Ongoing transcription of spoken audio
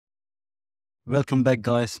Welcome back,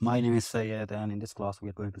 guys. My name is Sayed, and in this class, we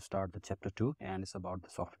are going to start the chapter 2, and it's about the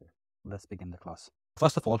software. Let's begin the class.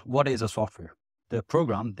 First of all, what is a software? The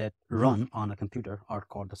program that run on a computer are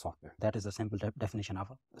called the software. That is the simple definition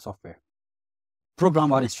of a software.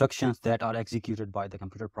 Program are instructions that are executed by the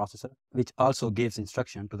computer processor, which also gives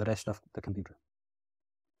instruction to the rest of the computer.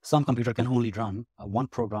 Some computer can only run one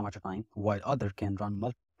program at a time, while other can run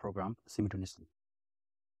multiple programs simultaneously.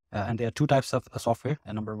 And there are two types of software.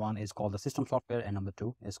 And number one is called the system software, and number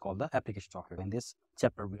two is called the application software. In this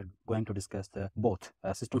chapter, we are going to discuss the both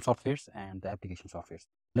system softwares and the application softwares.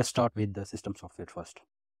 Let's start with the system software first.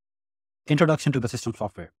 Introduction to the system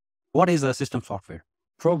software. What is a system software?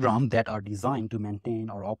 Programs that are designed to maintain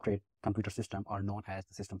or operate computer system are known as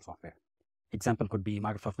the system software. Example could be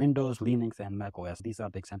Microsoft Windows, Linux, and Mac OS. These are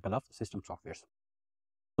the example of system softwares.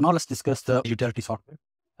 So now let's discuss the utility software.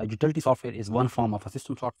 A utility software is one form of a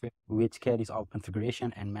system software which carries out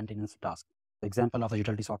configuration and maintenance tasks. The example of a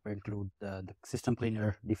utility software include the system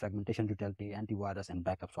cleaner, defragmentation utility, antivirus, and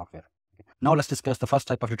backup software. Okay. Now let's discuss the first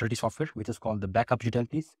type of utility software, which is called the backup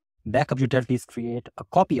utilities. Backup utilities create a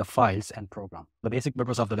copy of files and program. The basic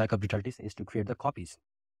purpose of the backup utilities is to create the copies.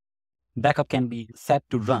 Backup can be set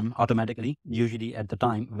to run automatically, usually at the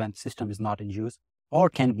time when the system is not in use, or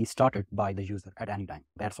can be started by the user at any time.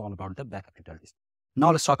 That's all about the backup utilities.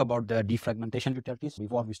 Now let's talk about the defragmentation utilities.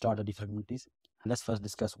 Before we start the defragmentations, let's first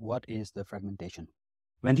discuss what is the fragmentation.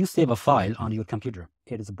 When you save a file on your computer,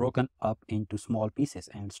 it is broken up into small pieces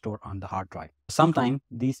and stored on the hard drive. Sometimes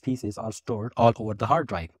these pieces are stored all over the hard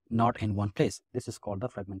drive, not in one place. This is called the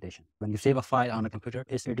fragmentation. When you save a file on a computer,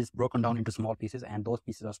 it is broken down into small pieces, and those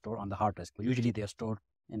pieces are stored on the hard drive. Usually they are stored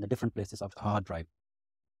in the different places of the hard drive.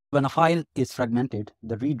 When a file is fragmented,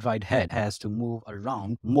 the read-write head has to move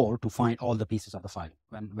around more to find all the pieces of the file.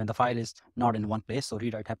 When the file is not in one place, so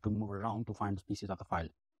read-write have to move around to find the pieces of the file.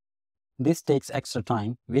 This takes extra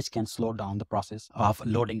time, which can slow down the process of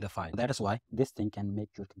loading the file. That is why this thing can make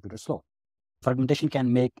your computer slow. Fragmentation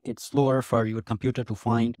can make it slower for your computer to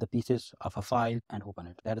find the pieces of a file and open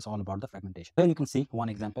it. That is all about the fragmentation. Here you can see one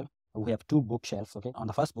example. We have two bookshelves. Okay, on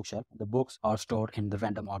the first bookshelf, the books are stored in the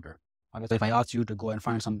random order. Okay, so if I ask you to go and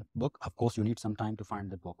find some book, of course you need some time to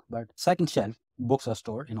find the book. But second shelf, books are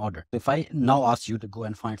stored in order. If I now ask you to go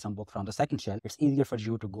and find some book from the second shelf, it's easier for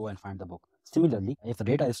you to go and find the book. Similarly, if the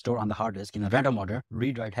data is stored on the hard disk in a random order,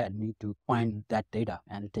 read-write head need to find that data,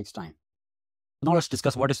 and it takes time. Now let's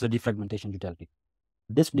discuss what is the defragmentation utility.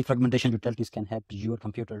 This defragmentation utilities can help your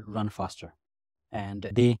computer run faster. And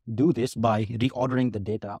they do this by reordering the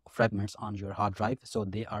data fragments on your hard drive so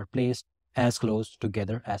they are placed as close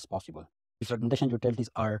together as possible. Defragmentation utilities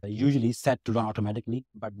are usually set to run automatically,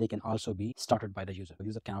 but they can also be started by the user. The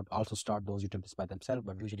user cannot also start those utilities by themselves,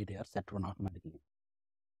 but usually they are set to run automatically.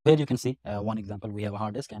 Here you can see one example. We have a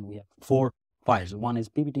hard disk and we have 4 files. One is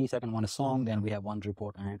PPT, second one is song, then we have one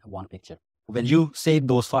report and one picture. When you save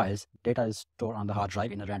those files, data is stored on the hard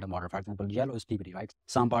drive in a random order. For example, yellow is PPT, right?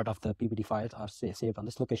 Some part of the PPT files are saved on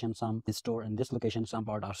this location, some is stored in this location, some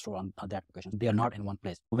part are stored on that location. They are not in one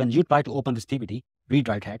place. When you try to open this PPT,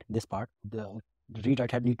 read-write head, this part, the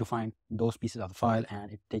read-write head need to find those pieces of the file,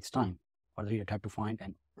 and it takes time for the read-write head to find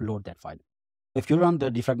and load that file. If you run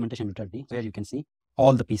the defragmentation utility, here you can see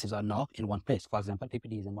all the pieces are now in one place. For example,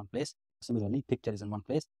 PPT is in one place. Similarly, picture is in one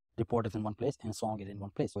place, report is in one place, and song is in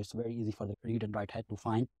one place. So it's very easy for the read and write head to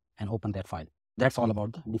find and open that file. That's all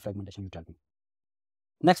about the defragmentation utility.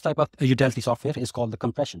 Next type of utility software is called the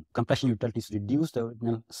compression. Compression utilities reduce the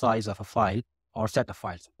original size of a file or set of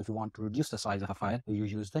files. If you want to reduce the size of a file, you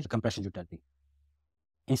use the compression utility.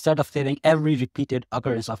 Instead of saving every repeated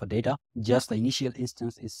occurrence of a data, just the initial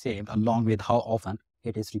instance is saved along with how often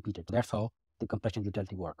it is repeated. That's how the compression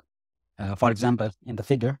utility work. For example, in the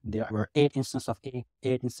figure, there were 8 instances of A,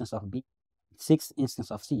 8 instances of B, 6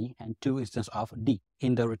 instances of C, and 2 instances of D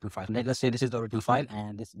in the original file. Let's say this is the original file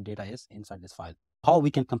and this data is inside this file. How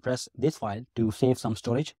we can compress this file to save some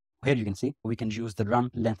storage? Here you can see we can use the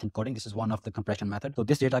run length encoding. This is one of the compression methods. So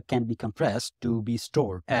this data can be compressed to be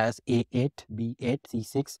stored as A8, B8,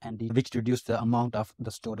 C6, and D, which reduce the amount of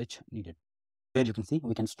the storage needed. Here you can see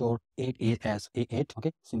we can store 8 as A8.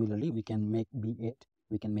 Okay. Similarly, we can make B8,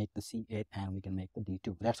 we can make the C8, and we can make the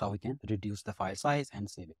D2. That's how we can reduce the file size and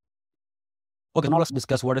save it. Okay, now let's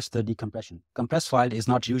discuss what is the decompression. Compressed file is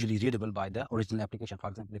not usually readable by the original application. For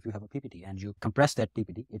example, if you have a PPT and you compress that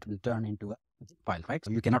PPT, it will turn into a zip file, right?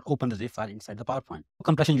 So you cannot open the zip file inside the PowerPoint.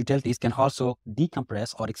 Compression utilities can also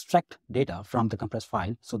decompress or extract data from the compressed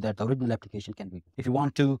file so that the original application can be. If you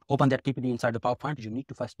want to open that PPT inside the PowerPoint, you need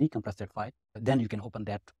to first decompress that file. Then you can open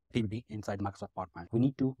that PPT inside Microsoft PowerPoint. We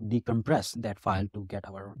need to decompress that file to get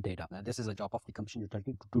our data. This is a job of decompression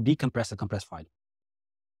utility, to decompress a compressed file.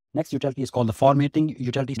 Next utility is called the formatting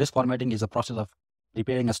utility. This formatting is a process of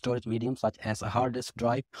preparing a storage medium such as a hard disk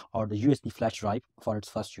drive or the USB flash drive for its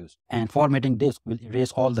first use. And formatting disk will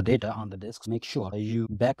erase all the data on the disk. Make sure you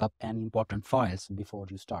back up any important files before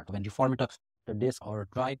you start. When you format the disk or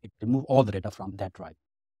drive, it remove all the data from that drive.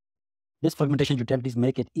 This fragmentation utilities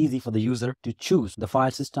make it easy for the user to choose the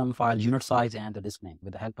file system, file unit size, and the disk name.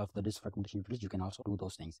 With the help of the disk fragmentation utilities, you can also do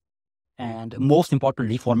those things. And most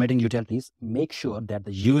importantly, formatting utilities make sure that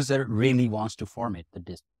the user really wants to format the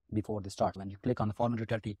disk before they start. When you click on the format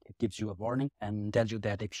utility, it gives you a warning and tells you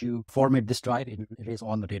that if you format this drive, it will erase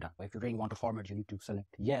all the data. If you really want to format, you need to select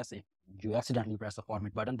yes. If you accidentally press the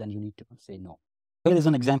format button, then you need to say no. Here is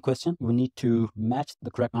an exam question. We need to match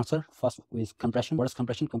the correct answer. First is compression. What is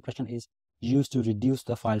compression? Compression is used to reduce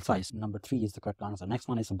the file size. Number 3 is the correct answer. Next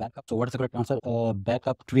one is a backup. So what is the correct answer?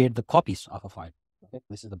 Backup create the copies of a file. Okay,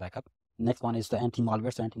 this is the backup. Next one is the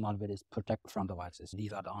anti-malware. So anti-malware is protect from the viruses.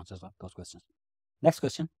 These are the answers of those questions. Next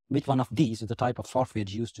question, which one of these is the type of software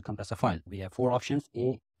used to compress a file? We have 4 options: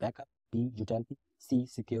 A, backup; B, utility; C,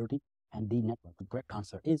 security; and D, network. The correct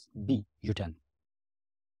answer is B, utility.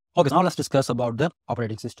 Okay, now let's discuss about the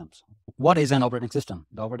operating systems. What is an operating system?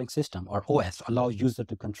 The operating system, or OS, allows user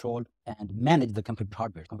to control and manage the computer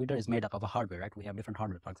hardware. Computer is made up of a hardware, right? We have different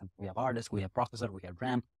hardware. For example, we have hard disk, we have processor, we have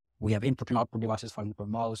RAM, we have input and output devices, for example,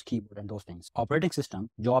 mouse, keyboard, and those things. Operating system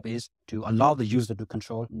job is to allow the user to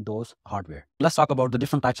control those hardware. Let's talk about the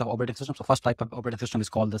different types of operating systems. So first type of operating system is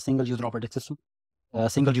called the single user operating system. A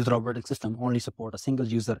single user operating system only support a single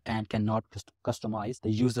user and cannot customize the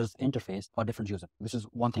user's interface for different users. This is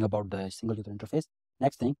one thing about the single user interface.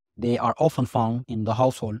 Next thing, they are often found in the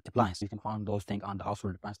household appliance. You can find those things on the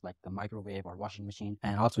household appliance like the microwave or washing machine,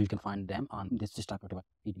 and also you can find them on this type of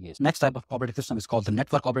PDAs. Next type of operating system is called the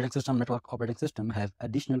network operating system. Network operating system have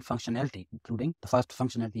additional functionality, including the first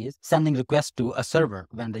functionality is sending requests to a server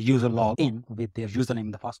when the user log in with their username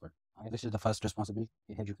and the password. Okay, this is the first responsibility.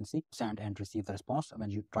 Here you can see send and receive the response when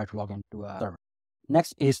you try to log into a server.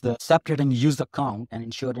 Next is the separating user account and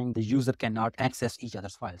ensuring the user cannot access each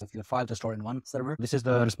other's files. If your files are stored in one server, this is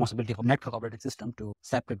the responsibility of network operating system to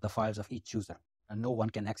separate the files of each user, and no one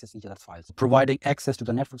can access each other's files. Providing access to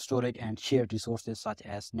the network storage and shared resources such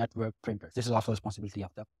as network printers. This is also a responsibility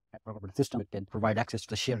of the network operating system. It can provide access to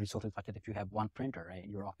the shared resources such as if you have one printer in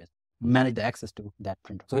your office, manage the access to that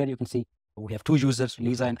printer. So here you can see we have 2 users,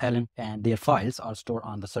 Lisa and Ellen, and their files are stored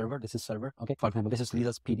on the server. This is server. Okay, for example, this is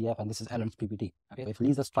Lisa's PDF and this is Ellen's PPT. Okay, if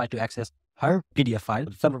Lisa tries to access her PDF file,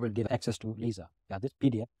 the server will give access to Lisa. Yeah, this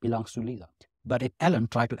PDF belongs to Lisa. But if Ellen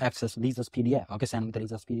tries to access Lisa's PDF, okay, send me the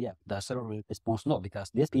Lisa's PDF, the server will respond no, because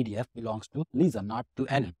this PDF belongs to Lisa, not to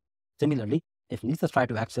Ellen. Similarly, if Lisa tries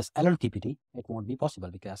to access Ellen's PPT, it won't be possible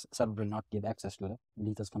because server will not give access to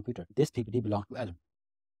Lisa's computer. This PPT belongs to Ellen.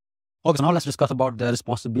 Okay, so now let's discuss about the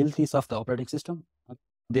responsibilities of the operating system.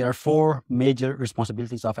 There are 4 major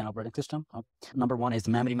responsibilities of an operating system. Number 1 is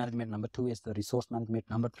memory management. Number 2 is the resource management.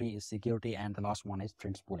 Number 3 is security. And the last one is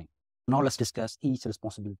print spooling. Now let's discuss each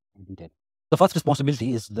responsibility in detail. The first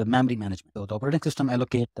responsibility is the memory management. So the operating system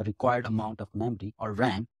allocates the required amount of memory or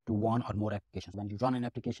RAM to one or more applications. When you run an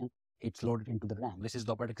application, it's loaded into the RAM. This is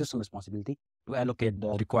the operating system responsibility to allocate the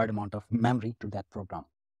required amount of memory to that program.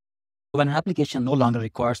 When an application no longer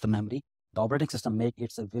requires the memory, the operating system makes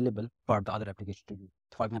it available for the other application to use.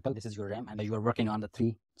 For example, this is your RAM and you are working on the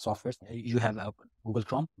 3 softwares. You have Google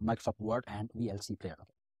Chrome, Microsoft Word, and VLC Player.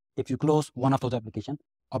 If you close one of those applications,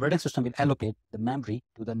 operating system will allocate the memory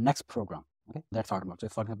to the next program. Okay, that's how it works. So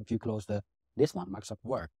for example, if you close this one, Microsoft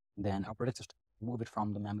Word, then operating system move it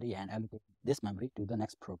from the memory and allocate this memory to the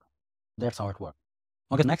next program. That's how it works.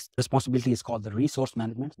 Okay, next responsibility is called the resource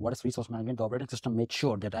management. What is resource management? The operating system makes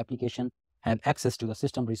sure that application have access to the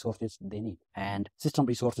system resources they need. And system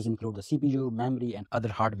resources include the CPU, memory, and other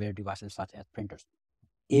hardware devices such as printers.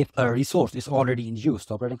 If a resource is already in use,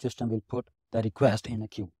 the operating system will put the request in a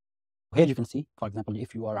queue. Here you can see, for example,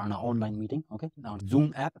 if you are on an online meeting, okay, on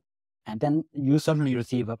Zoom app, and then you suddenly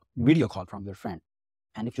receive a video call from your friend.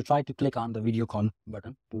 And if you try to click on the video call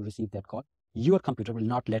button to receive that call, your computer will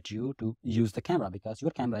not let you to use the camera because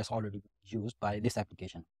your camera is already used by this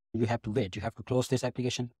application. You have to wait. You have to close this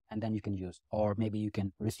application and then you can use. Or maybe you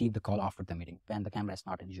can receive the call after the meeting when the camera is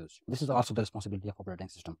not in use. This is also the responsibility of operating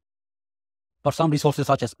system. For some resources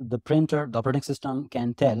such as the printer, the operating system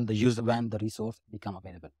can tell the user when the resource become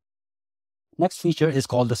available. Next feature is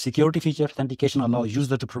called the security feature. Authentication allows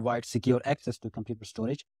user to provide secure access to computer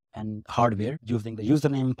storage and hardware using the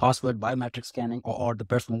username, password, biometric scanning, or the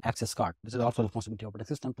personal access card. This is also the responsibility of the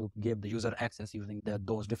system to give the user access using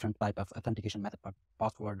those different type of authentication method,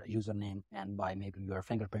 password, username, and by maybe your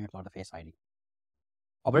fingerprint or the Face ID.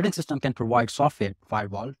 Operating system can provide software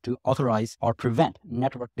firewall to authorize or prevent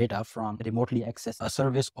network data from remotely access a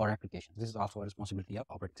service or application. This is also a responsibility of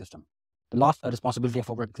operating system. The last responsibility of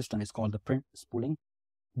operating system is called the print spooling.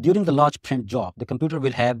 During the large print job, the computer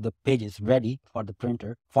will have the pages ready for the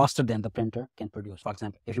printer faster than the printer can produce. For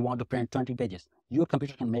example, if you want to print 20 pages, your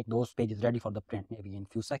computer can make those pages ready for the print maybe in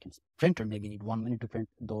few seconds. Printer maybe need 1 minute to print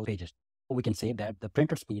those pages. We can say that the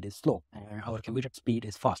printer speed is slow and our computer speed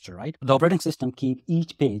is faster, right? The operating system keeps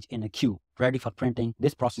each page in a queue ready for printing.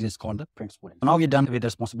 This process is called the print spooling. So now we're done with the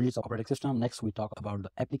responsibilities of operating system. Next, we talk about the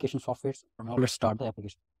application softwares. Now let's start the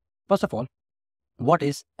application. First of all, what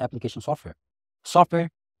is application software? Software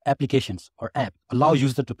applications or app allow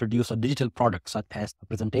user to produce a digital product such as a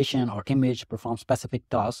presentation or image, perform specific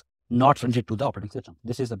tasks not related to the operating system.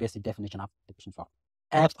 This is the basic definition of application software.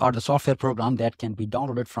 Apps are the software program that can be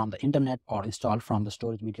downloaded from the internet or installed from the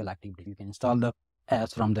storage media activity. You can install the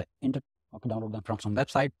apps from the internet, or download them from some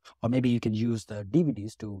website, or maybe you can use the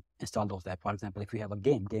DVDs to install those apps. For example, if you have a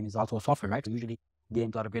game is also a software, right? So usually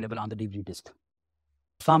games are available on the DVD disc.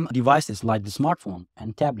 Some devices like the smartphone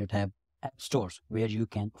and tablet have app stores where you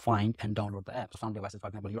can find and download the apps. Some devices, for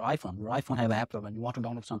example, your iPhone have app. So when you want to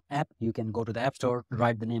download some app, you can go to the app store,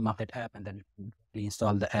 write the name of that app, and then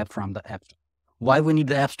install the app from the app store. Why we need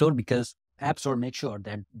the app store? Because app store makes sure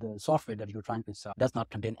that the software that you're trying to install does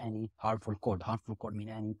not contain any harmful code. Harmful code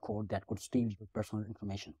means any code that could steal your personal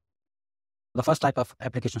information. The first type of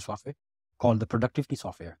application software called the productivity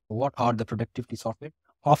software. What are the productivity software?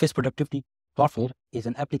 Office productivity software is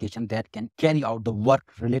an application that can carry out the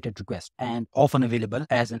work-related requests and often available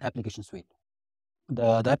as an application suite.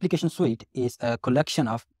 The application suite is a collection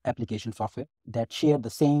of application software that share the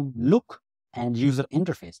same look and user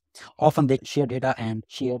interface. Often they share data and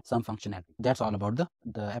share some functionality. That's all about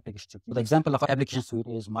the application suite. The example of an application suite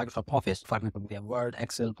is Microsoft Office. For example, we have Word,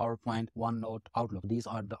 Excel, PowerPoint, OneNote, Outlook. These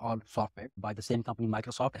are all software by the same company,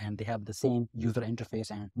 Microsoft, and they have the same user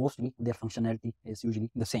interface, and mostly their functionality is usually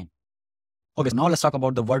the same. Okay, so now let's talk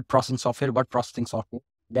about the word processing software. Word processing software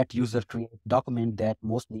that user create documents that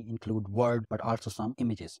mostly include word, but also some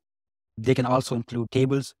images. They can also include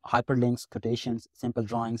tables, hyperlinks, quotations, simple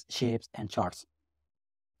drawings, shapes, and charts.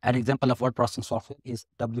 An example of word processing software is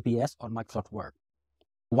WPS or Microsoft Word.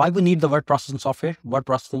 Why we need the word processing software? Word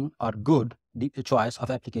processing are good choice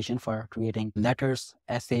of application for creating letters,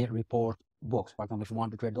 essay, report, books. For example, if you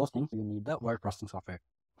want to create those things, you need the word processing software.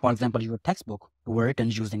 For example, your textbook were written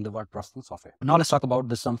using the word processing software. Now let's talk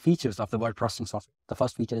about some features of the word processing software. The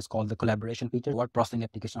first feature is called the collaboration feature. Word processing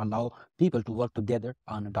application allow people to work together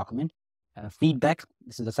on a document. Feedback,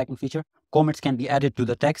 this is the second feature. Comments can be added to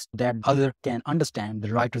the text that other can understand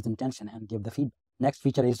the writer's intention and give the feedback. Next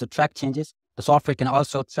feature is the track changes. The software can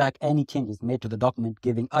also track any changes made to the document,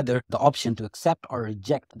 giving other the option to accept or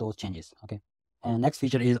reject those changes. Okay. And next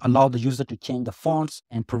feature is allow the user to change the fonts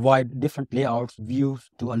and provide different layouts, views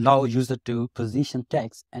to allow user to position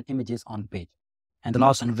text and images on the page. And the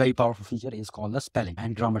last and very powerful feature is called the spelling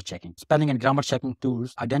and grammar checking. Spelling and grammar checking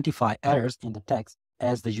tools identify errors in the text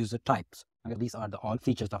as the user types. Okay, these are all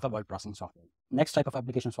features of the word processing software. Next type of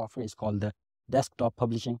application software is called the desktop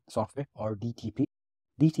publishing software or DTP.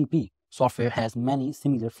 DTP software has many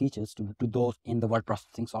similar features to those in the word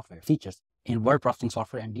processing software. Features in word processing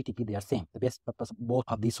software and DTP, they are same. The basic purpose of both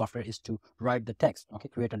of these software is to write the text, okay,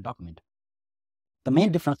 create a document. The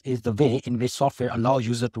main difference is the way in which software allows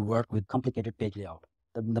user to work with complicated page layout.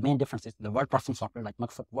 The main difference is the word processing software like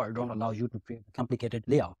Microsoft Word don't allow you to create a complicated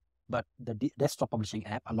layout, but the desktop publishing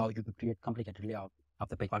app allows you to create complicated layout of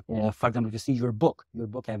the page. For example, if you see your book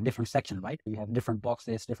have different sections, right? You have different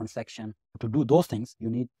boxes, different sections. To do those things, you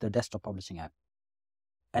need the desktop publishing app.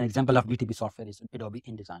 An example of DTP software is Adobe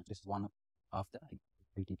InDesign. This is one of the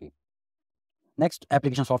DTP. Next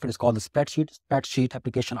application software is called the Spreadsheet. Spreadsheet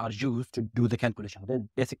application are used to do the calculation. The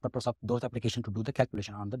basic purpose of those applications to do the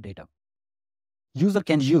calculation on the data. User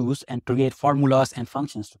can use and create formulas and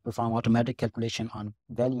functions to perform automatic calculation on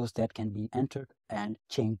values that can be entered and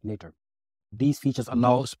changed later. These features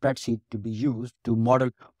allow spreadsheet to be used to model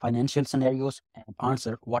financial scenarios and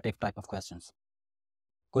answer what-if type of questions.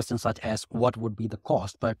 Questions such as what would be the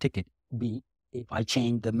cost per ticket be if I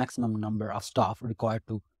change the maximum number of staff required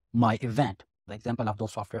to my event. The example of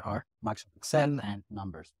those software are Microsoft Excel and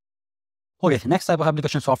Numbers. Okay, next type of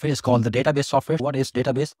application software is called the database software. What is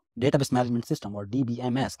database? Database management system, or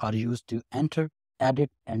DBMS, are used to enter, edit,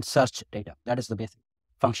 and search data. That is the basic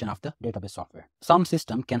function of the database software. Some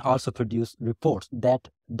system can also produce reports that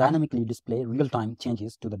dynamically display real-time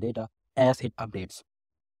changes to the data as it updates.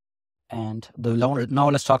 And now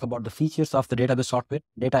let's talk about the features of the database software.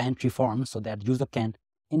 Data entry form, so that user can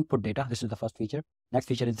input data. This is the first feature. Next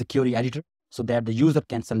feature is the query editor, so that the user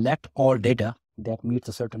can select all data that meets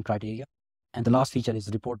a certain criteria. And the last feature is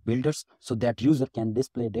report builders, so that user can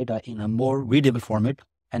display data in a more readable format.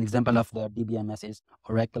 An example of the DBMS is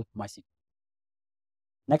Oracle MySQL.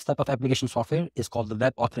 Next type of application software is called the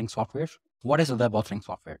web authoring software. What is a web authoring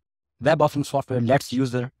software? Web authoring software lets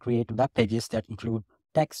user create web pages that include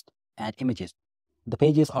text and images. The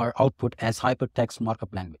pages are output as hypertext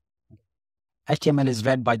markup language. HTML is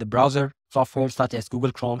read by the browser software such as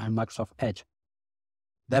Google Chrome and Microsoft Edge.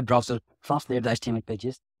 Web browser translates the HTML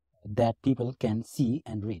pages that people can see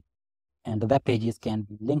and read. And the web pages can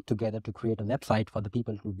be linked together to create a website for the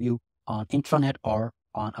people to view on intranet or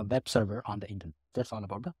on a web server on the internet. That's all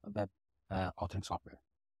about the web authoring software.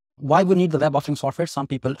 Why we need the web authoring software? Some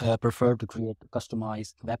people prefer to create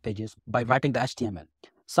customized web pages by writing the HTML.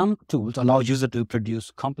 Some tools allow users to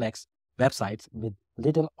produce complex websites with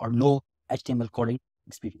little or no HTML coding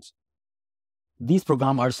experience. These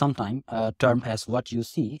programs are sometimes termed as what you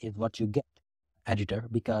see is what you get editor,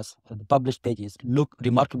 because the published pages look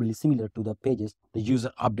remarkably similar to the pages the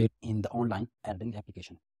user update in the online editing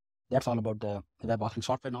application. That's all about the web authoring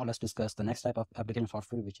software. Now let's discuss the next type of application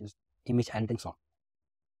software, which is image editing software.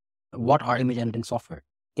 What are image editing software?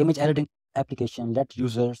 Image editing application let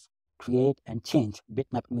users create and change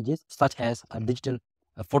bitmap images such as a digital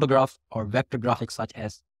photograph or vector graphics such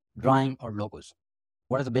as drawing or logos.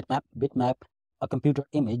 What is a bitmap? Bitmap, a computer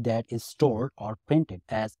image that is stored or printed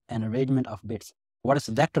as an arrangement of bits. What is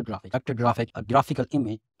vector graphic? Vector graphic, a graphical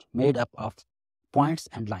image made up of points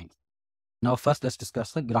and lines. Now first let's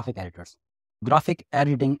discuss the graphic editors. Graphic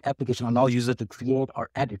editing application allow users to create or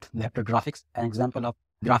edit vector graphics. An example of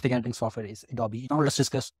graphic editing software is Adobe. Now let's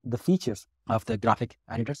discuss the features of the graphic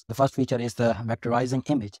editors. The first feature is the vectorizing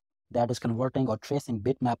image, that is converting or tracing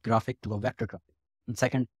bitmap graphic to a vector graphic. And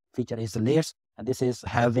second feature is the layers, and this is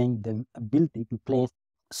having the ability to place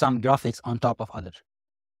some graphics on top of others.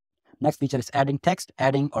 Next feature is adding text,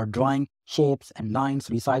 adding or drawing shapes and lines,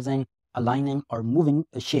 resizing, aligning or moving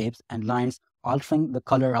the shapes and lines, altering the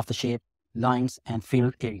color of the shape, lines, and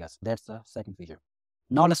filled areas. That's the second feature.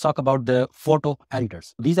 Now let's talk about the photo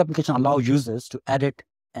editors. These applications allow users to edit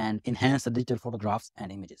and enhance the digital photographs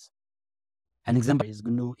and images. An example is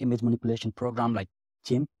GNU image manipulation program like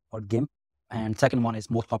GIMP or GIMP, and second one is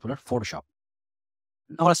most popular, Photoshop.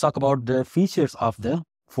 Now let's talk about the features of the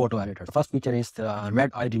photo editor. The first feature is the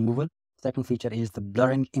red eye removal. Second feature is the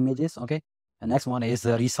blurring images. Okay. The next one is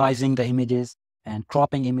resizing the images and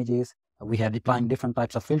cropping images. We have applying different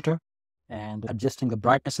types of filter and adjusting the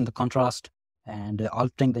brightness and the contrast and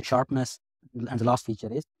altering the sharpness. And the last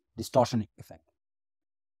feature is distortion effect.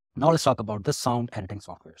 Now let's talk about the sound editing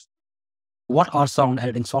softwares. What are sound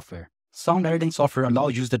editing software? Sound editing software allow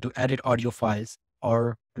users to edit audio files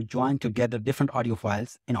or to join together different audio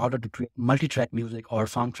files in order to create multi-track music or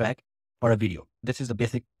soundtrack or a video. This is the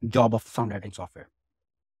basic job of sound editing software.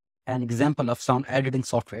 An example of sound editing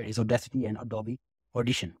software is Audacity and Adobe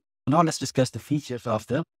Audition. Now let's discuss the features of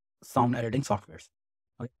the sound editing softwares.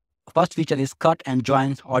 Okay. First feature is cut and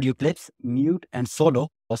join audio clips, mute and solo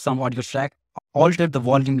or some audio track, alter the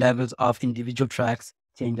volume levels of individual tracks,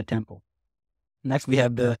 change the tempo. Next we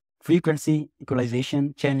have the frequency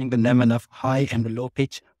equalization, changing the level of high and the low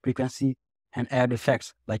pitch frequency and add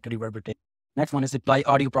effects like reverberation. Next one is apply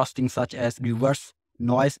audio processing such as reverse,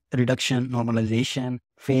 noise reduction, normalization,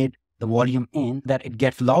 fade the volume in that it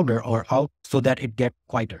gets louder or out so that it gets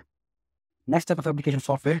quieter. Next type of application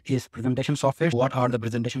software is presentation software. What are the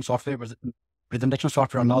presentation software? Presentation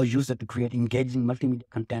software allows users to create engaging multimedia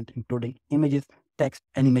content, including images, text,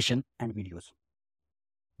 animation, and videos.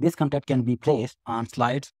 This content can be placed on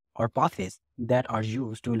slides or pathways that are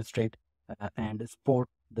used to illustrate and support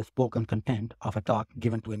the spoken content of a talk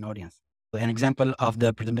given to an audience. An example of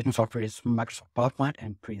the presentation software is Microsoft PowerPoint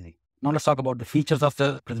and Prezi. Now let's talk about the features of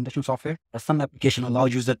the presentation software. Some application allow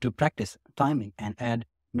users to practice timing and add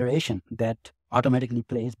narration that automatically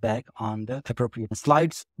plays back on the appropriate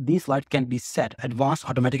slides. These slides can be set advanced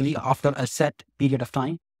automatically after a set period of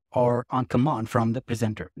time or on command from the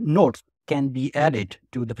presenter. Notes can be added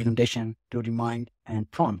to the presentation to remind and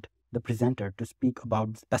prompt the presenter to speak about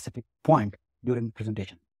a specific point during the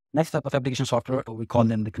presentation. Next type of application software, we call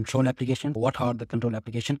them the control application. What are the control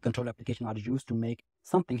application? Control application are used to make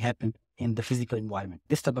something happen in the physical environment.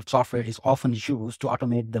 This type of software is often used to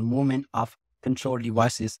automate the movement of control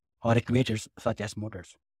devices or actuators such as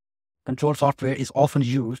motors. Control software is often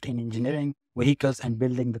used in engineering, vehicles, and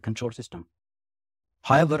building the control system.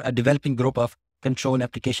 However, a developing group of control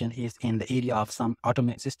application is in the area of some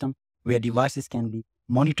automated system where devices can be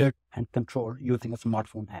monitored and controlled using a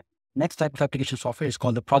smartphone app. Next type of application software is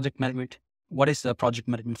called the project management. What is a project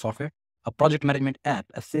management software? A project management app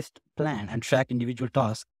assists, plan, and track individual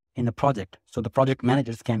tasks in a project so the project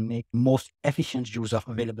managers can make most efficient use of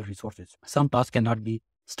available resources. Some tasks cannot be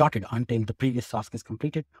started until the previous task is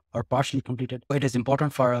completed or partially completed. So it is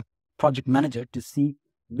important for a project manager to see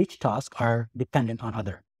which tasks are dependent on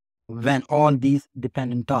other. When all these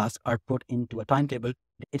dependent tasks are put into a timetable,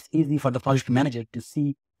 it's easy for the project manager to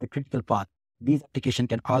see the critical path. These applications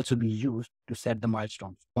can also be used to set the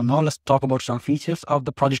milestones. So now let's talk about some features of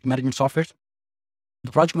the project management software.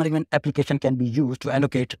 The project management application can be used to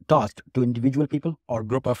allocate tasks to individual people or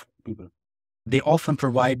group of people. They often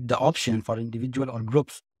provide the option for individual or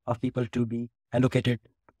groups of people to be allocated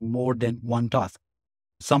more than one task.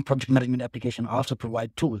 Some project management applications also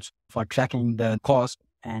provide tools for tracking the cost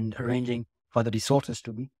and arranging for the resources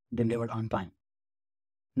to be delivered on time.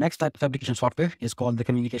 Next type of application software is called the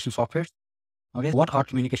communication software. Okay, what are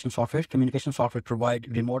communication software? Communication software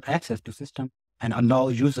provide remote access to system and allow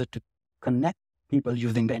users to connect people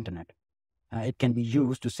using the internet. It can be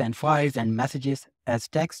used to send files and messages as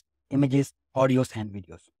text, images, audios, and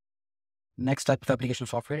videos. Next type of application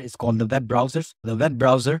software is called the web browsers. The web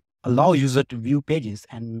browser allow users to view pages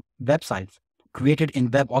and websites created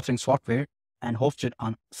in web authoring software and hosted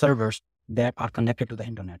on servers that are connected to the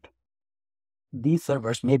internet. These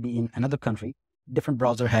servers may be in another country. Different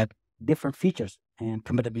browsers have different features and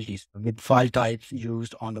compatibilities with file types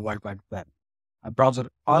used on the World Wide Web. A browser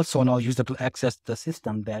also allows users to access the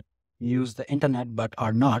system that use the internet but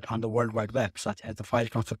are not on the World Wide Web, such as the file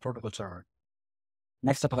transfer protocol server.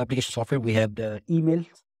 Next type of application software, we have the email.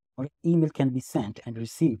 Email can be sent and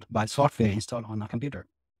received by software installed on a computer.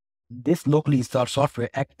 This locally installed software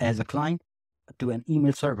acts as a client to an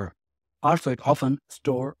email server. Also, it often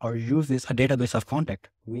stores or uses a database of contact,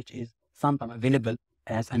 which is sometimes available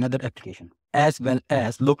as another application. As well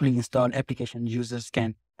as locally installed application, users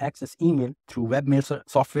can access email through webmail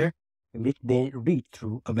software, which they read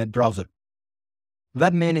through a web browser.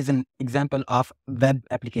 Webmail is an example of web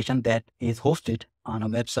application that is hosted on a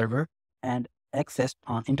web server and accessed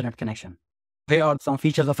on internet connection. Here are some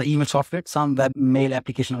features of the email software. Some webmail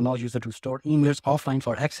application allow users to store emails offline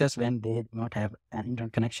for access when they do not have an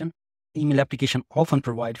internet connection. Email application often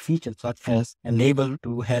provide features such as a label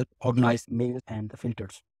to help organize mails and the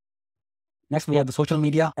filters. Next, we have the social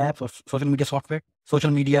media apps or social media software.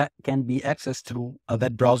 Social media can be accessed through a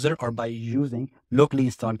web browser or by using locally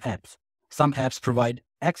installed apps. Some apps provide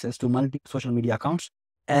access to multiple social media accounts.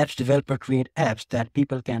 Apps developers create apps that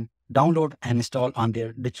people can download and install on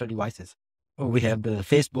their digital devices. We have the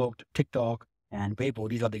Facebook, TikTok, and Weibo.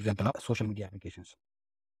 These are the examples of social media applications.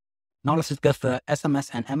 Now let's discuss the SMS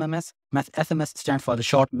and MMS. SMS stands for the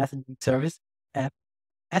short messaging service app.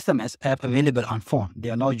 SMS app available on phone. They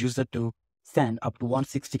allow users to send up to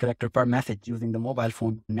 160 characters per message using the mobile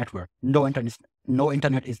phone network. No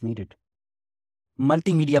internet is needed.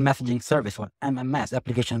 Multimedia messaging service or MMS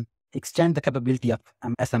application extend the capability of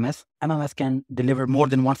SMS. MMS can deliver more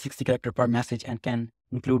than 160 characters per message and can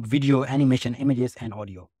include video, animation, images, and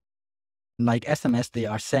audio. Like SMS, they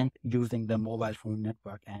are sent using the mobile phone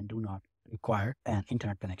network and do not require an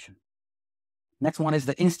internet connection. Next one is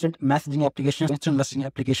the instant messaging application. Instant messaging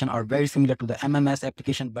application are very similar to the MMS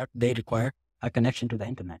application, but they require a connection to the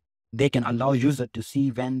internet. They can allow users to see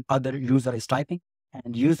when other user is typing,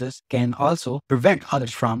 and users can also prevent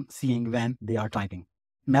others from seeing when they are typing.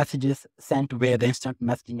 Messages sent via the instant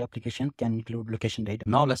messaging application can include location data.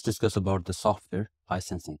 Now let's discuss about the software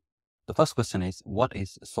licensing. The first question is, what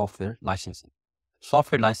is software licensing?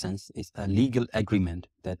 Software license is a legal agreement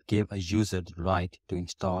that gives a user the right to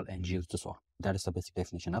install and use the software. That is the basic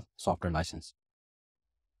definition of software license.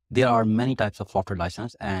 There are many types of software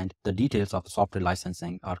license, and the details of software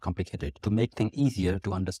licensing are complicated. To make things easier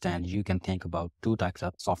to understand, you can think about two types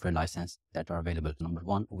of software license that are available. Number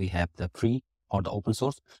one, we have the free or the open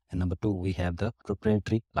source, and number two, we have the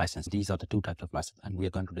proprietary license. These are the two types of license, and we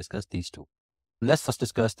are going to discuss these two. Let's first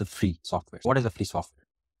discuss the free software. What is a free software?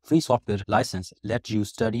 Free software license lets you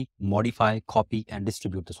study, modify, copy, and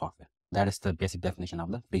distribute the software. That is the basic definition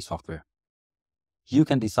of the free software. You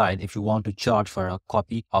can decide if you want to charge for a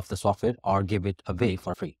copy of the software or give it away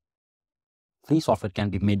for free. Free software can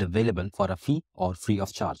be made available for a fee or free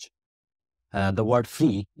of charge. The word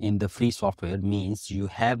free in the free software means you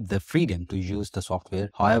have the freedom to use the software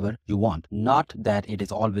however you want, not that it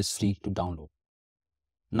is always free to download.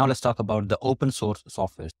 Now let's talk about the open source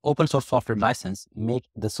software. Open source software license make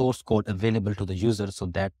the source code available to the user so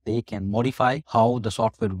that they can modify how the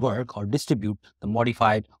software work or distribute the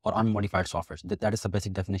modified or unmodified software. That is the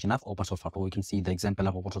basic definition of open source software. We can see the example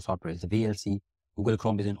of open source software is the VLC, Google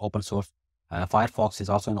Chrome is in open source, Firefox is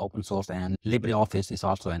also an open source, and LibreOffice is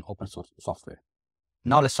also an open source software.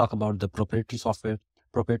 Now let's talk about the proprietary software.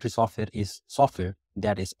 Proprietary software is software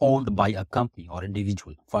that is owned by a company or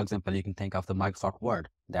individual. For example, you can think of the Microsoft Word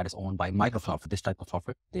that is owned by Microsoft. This type of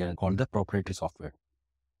software, they are called the proprietary software.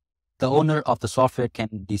 The owner of the software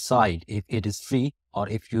can decide if it is free or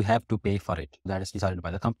if you have to pay for it. That is decided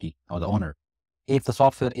by the company or the owner. If the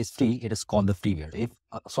software is free, it is called the freeware. If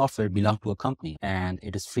a software belongs to a company and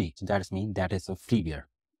it is free, so that means that is a freeware.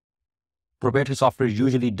 Proprietary software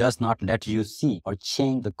usually does not let you see or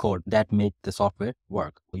change the code that makes the software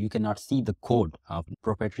work. You cannot see the code of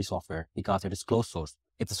proprietary software because it is closed source.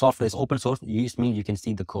 If the software is open source, it means you can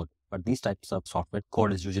see the code. But these types of software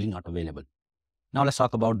code is usually not available. Now let's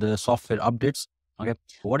talk about the software updates. Okay,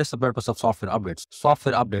 what is the purpose of software updates?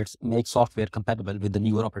 Software updates make software compatible with the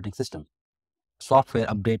newer operating system. Software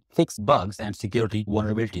update fix bugs and security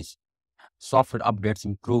vulnerabilities. Software updates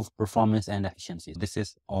improve performance and efficiency. This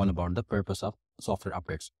is all about the purpose of software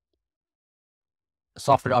updates.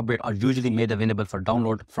 Software updates are usually made available for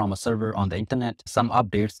download from a server on the internet. Some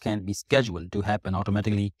updates can be scheduled to happen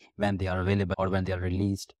automatically when they are available or when they are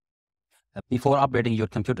released. Before updating your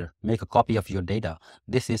computer, make a copy of your data.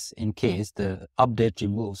 This is in case the update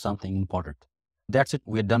removes something important. That's it.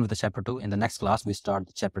 We're done with the chapter 2. In the next class, we start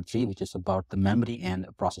chapter 3, which is about the memory and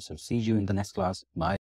processor. See you in the next class. Bye.